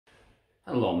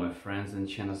Hello my friends and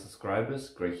channel subscribers,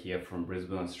 Greg here from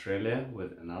Brisbane, Australia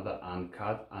with another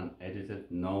uncut, unedited,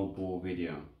 no bull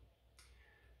video.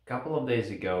 A couple of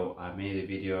days ago I made a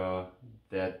video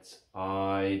that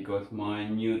I got my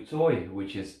new toy,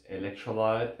 which is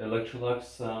Electrolux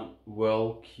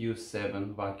Well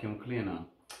Q7 vacuum cleaner.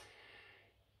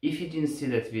 If you didn't see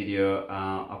that video,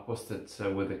 I posted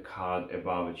with a card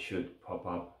above, it should pop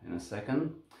up in a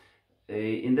second.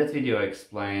 In that video I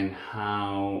explain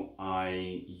how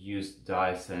I used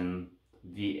Dyson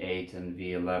V8 and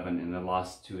V11 in the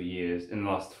last 2 years, in the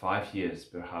last 5 years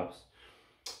perhaps,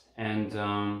 and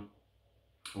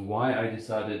why I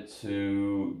decided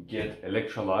to get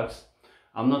Electrolux.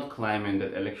 I'm not claiming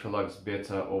that Electrolux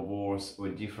better or worse or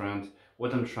different.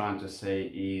 What I'm trying to say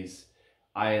is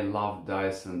I love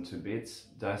Dyson to bits.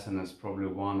 Dyson is probably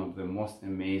one of the most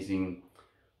amazing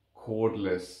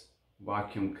cordless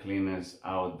vacuum cleaners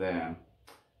out there.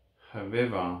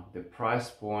 However, the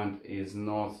price point is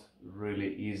not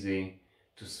really easy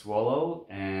to swallow,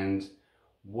 and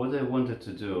what I wanted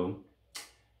to do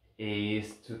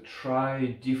is to try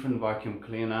different vacuum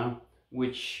cleaner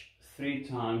which 3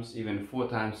 times, even 4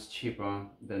 times cheaper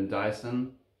than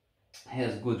Dyson,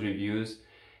 has good reviews,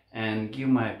 and give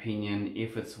my opinion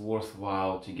if it's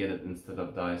worthwhile to get it instead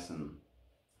of Dyson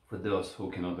for those who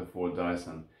cannot afford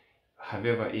Dyson.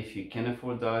 However, if you can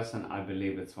afford Dyson, I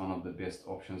believe it's one of the best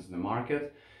options in the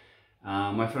market.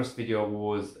 My first video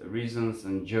was reasons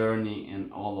and journey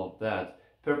and all of that.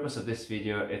 Purpose of this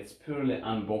video, it's purely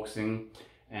unboxing,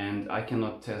 and I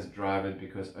cannot test drive it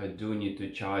because I do need to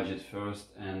charge it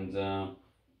first and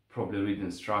probably read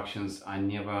instructions. I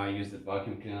never used a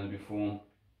vacuum cleaner before.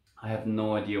 I have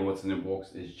no idea what's in the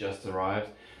box, it's just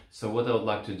arrived. So what I would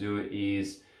like to do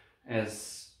is,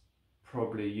 as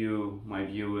probably you, my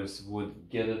viewers, would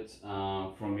get it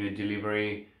from your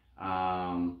delivery,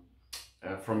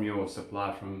 from your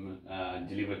supplier, from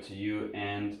delivered to you,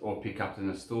 and or pick up in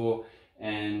the store,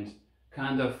 and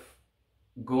kind of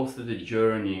go through the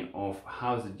journey of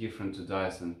how is it different to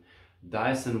Dyson.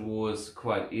 Dyson was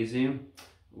quite easy.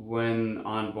 When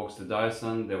I unboxed the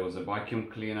Dyson, there was a vacuum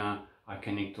cleaner. I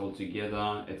connect all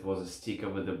together. It was a sticker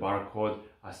with the barcode.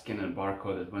 I scanned the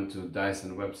barcode. It went to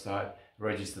Dyson website,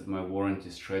 registered my warranty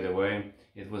straight away.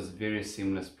 It was a very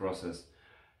seamless process.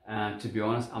 To be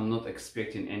honest, I'm not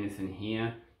expecting anything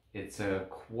here. It's a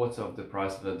quarter of the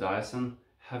price of the Dyson.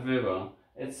 However,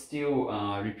 it's still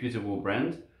a reputable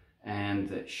brand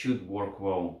and should work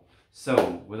well.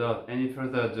 So without any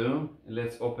further ado,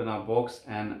 let's open our box,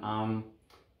 and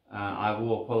I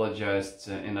will apologize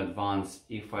in advance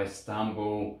if I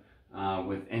stumble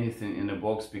with anything in the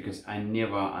box, because I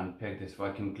never unpacked this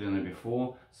vacuum cleaner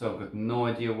before, so I've got no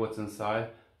idea what's inside.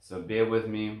 So bear with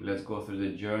me, let's go through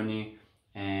the journey,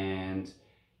 and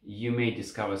you may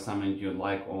discover something you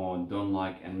like or don't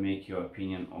like and make your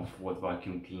opinion of what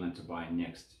vacuum cleaner to buy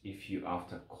next if you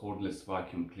after cordless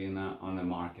vacuum cleaner on the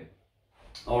market.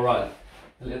 Alright,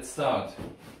 let's start.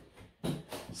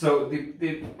 So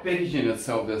the packaging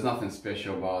itself, there's nothing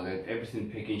special about it. Everything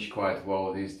packaged quite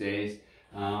well these days.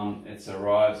 It's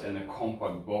arrived in a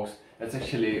compact box. It's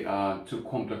actually too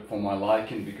compact for my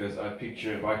liking, because I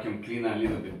picture a vacuum cleaner a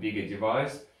little bit bigger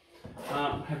device.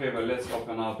 However, let's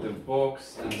open up the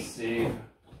box and see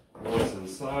what's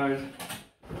inside.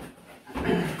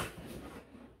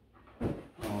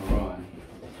 Alright.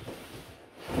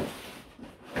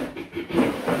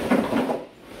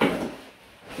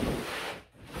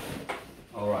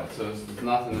 Alright, so there's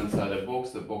nothing inside the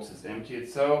box. The box is empty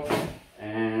itself,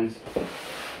 and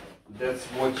that's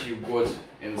what you got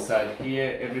inside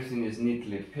here. Everything is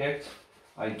neatly packed,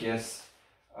 I guess.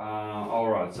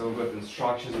 Alright, so we've got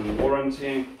instructions and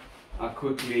warranty. I'll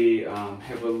quickly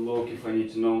have a look if I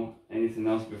need to know anything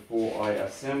else before I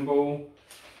assemble.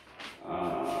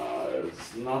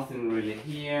 There's nothing really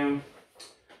here.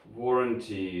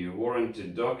 Warranty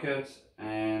docket,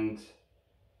 and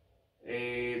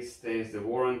it stays the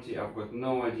warranty. I've got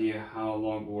no idea how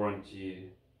long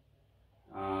warranty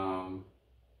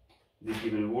the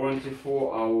given warranty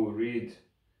for. I will read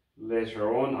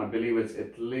later on. I believe it's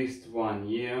at least 1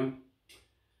 year.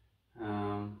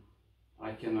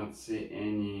 I cannot see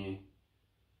any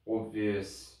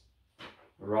obvious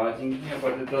writing here,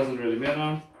 but it doesn't really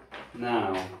matter.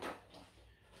 Now,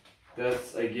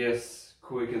 that's, I guess,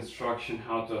 quick instruction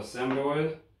how to assemble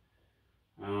it.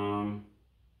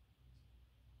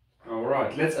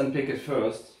 Alright, let's unpick it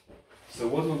first. So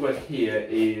what we've got here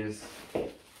is,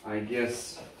 I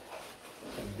guess,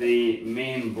 the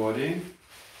main body.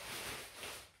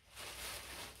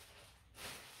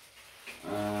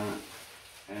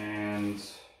 And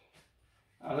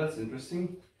that's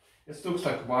interesting. It looks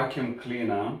like vacuum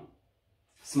cleaner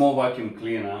small vacuum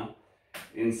cleaner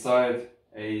inside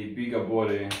a bigger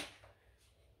body.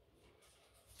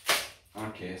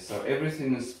 Okay, so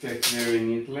everything is packed very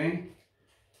neatly.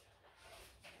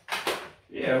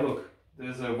 Yeah, look,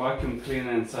 there's a vacuum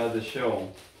cleaner inside the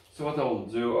shell. So what I'll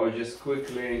do, I'll just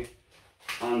quickly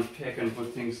unpack and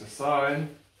put things aside.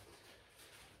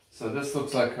 So this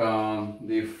looks like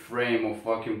the frame of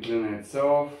vacuum cleaner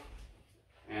itself,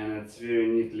 and it's very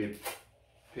neatly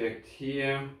packed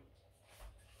here.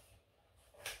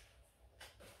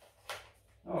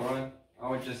 Alright,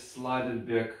 I'll just slide it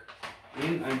back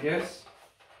in, I guess.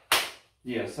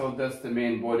 Yeah, so that's the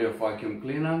main body of vacuum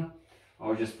cleaner.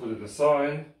 I'll just put it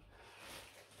aside.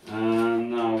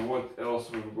 And now what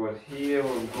else we've got here?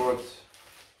 We've got,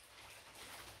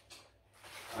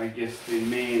 I guess, the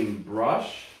main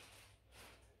brush.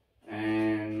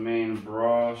 And main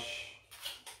brush,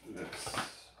 let's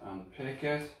unpack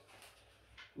it.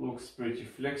 Looks pretty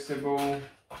flexible.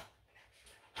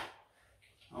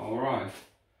 Alright,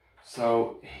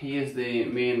 so here's the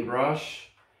main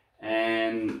brush,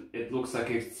 and it looks like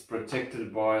it's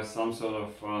protected by some sort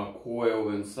of coil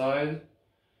inside.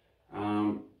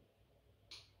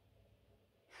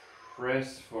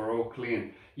 Press for all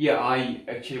clean. Yeah, I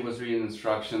actually was reading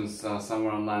instructions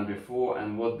somewhere online before,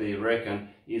 and what they reckon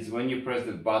is when you press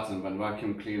the button when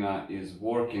vacuum cleaner is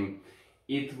working,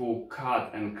 it will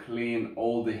cut and clean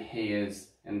all the hairs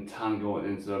and tangle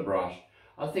into the brush.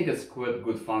 I think it's quite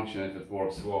good function if it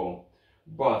works well.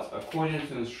 But according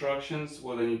to instructions,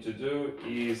 what I need to do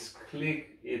is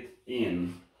click it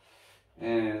in,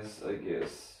 as I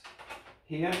guess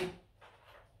here.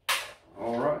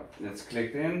 Alright, that's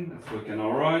clicked in, that's looking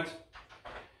alright.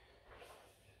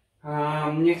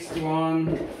 Next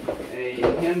one, a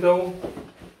handle.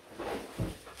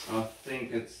 I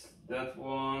think it's that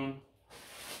one.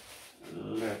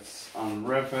 Let's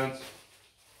unwrap it.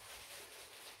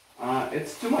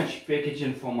 It's too much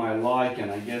packaging for my liking.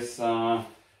 I guess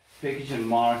packaging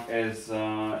marked as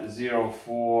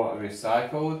 04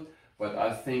 recycled, but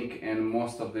I think in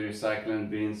most of the recycling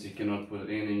bins you cannot put it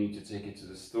in, and you need to take it to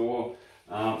the store.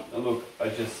 Look, I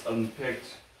just unpacked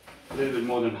a little bit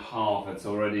more than half. It's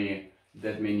already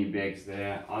that many bags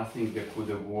there. I think they could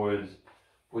avoid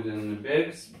putting in the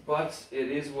bags, but it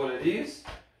is what it is.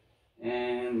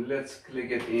 And let's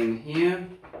click it in here.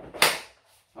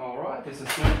 Alright, this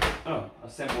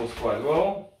assembles quite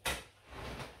well.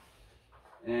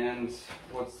 And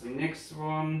what's the next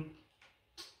one?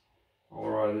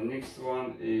 Alright, the next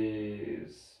one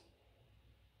is...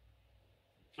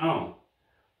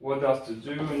 what else to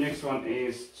do? Next one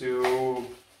is to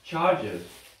charge it.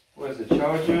 Where's the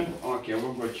charger? Okay,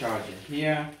 we'll go charge it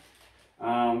here.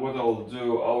 What I'll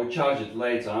do, I'll charge it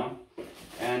later.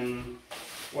 And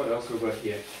what else we got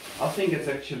here? I think it's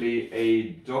actually a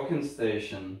docking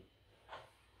station.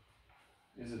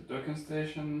 Is it docking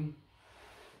station?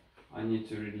 I need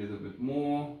to read a little bit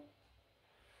more.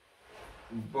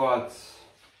 But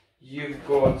you've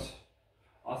got,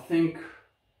 I think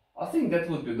that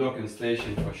would be docking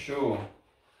station for sure.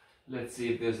 Let's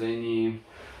see if there's anything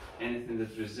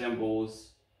that resembles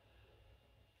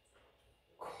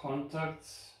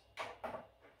contacts.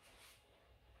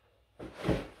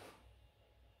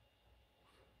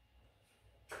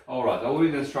 Alright, I'll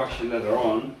read the instruction later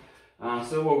on.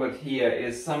 So what we've got here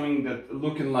is something that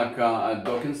looking like a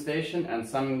docking station and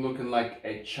something looking like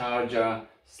a charger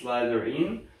slider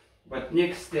in. But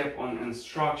next step on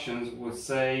instructions would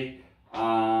say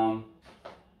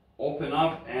open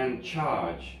up and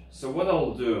charge. So what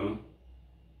I'll do,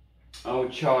 I'll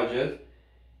charge it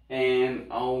and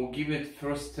I'll give it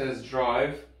first test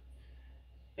drive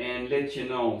and let you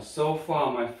know. So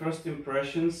far my first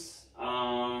impressions,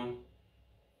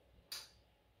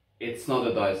 it's not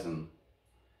a Dyson.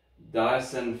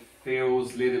 Dyson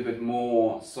feels a little bit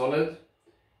more solid,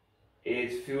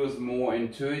 it feels more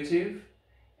intuitive,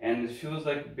 and it feels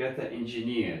like better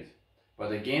engineered.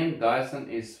 But again, Dyson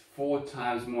is 4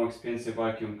 times more expensive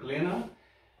vacuum cleaner,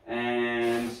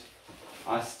 and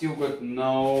I still got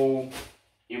no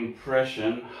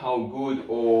impression how good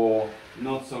or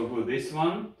not so good this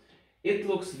one. It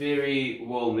looks very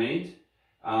well made.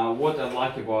 What I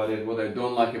like about it, what I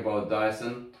don't like about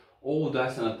Dyson, all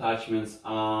Dyson attachments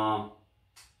are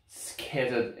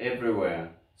scattered everywhere.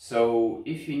 So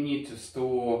if you need to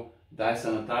store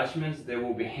Dyson attachments, they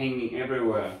will be hanging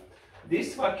everywhere.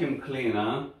 This vacuum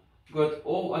cleaner got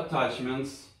all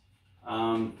attachments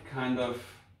kind of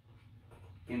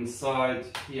inside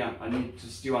here. I need to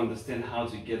still understand how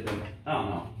to get them. Oh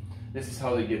no, this is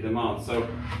how to get them out. So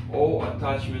all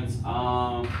attachments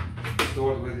are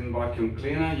stored within vacuum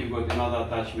cleaner. You've got another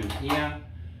attachment here.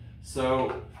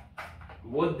 So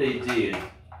what they did,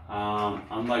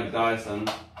 unlike Dyson,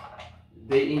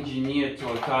 they engineered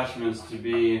two attachments to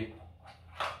be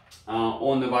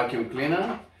on the vacuum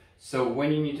cleaner. So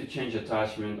when you need to change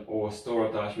attachment or store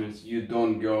attachments, you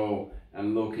don't go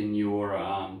and look in your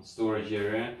storage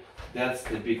area. That's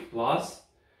the big plus.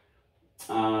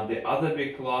 The other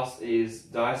big plus is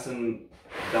Dyson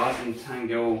doesn't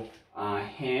tangle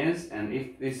hands, and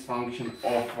if this function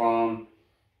of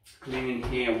cleaning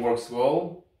hair works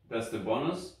well, that's the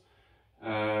bonus.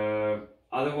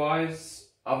 Otherwise,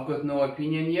 I've got no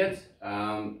opinion yet.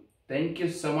 Thank you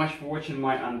so much for watching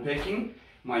my unpacking.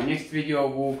 My next video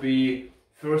will be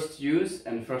first use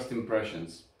and first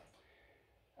impressions.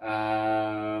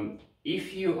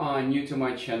 If you are new to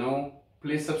my channel,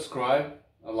 please subscribe,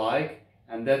 like,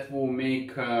 and that will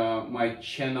make my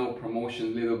channel promotion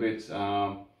a little bit,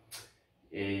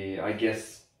 I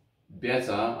guess,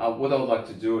 better. What I would like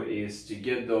to do is to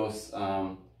get those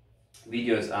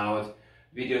videos out,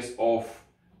 videos of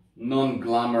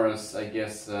non-glamorous, I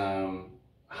guess,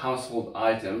 household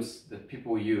items that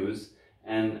people use,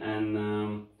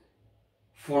 and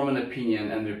form an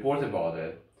opinion and report about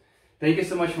it. Thank you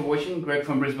so much for watching. Greg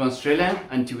from Brisbane, Australia.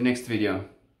 Until next video.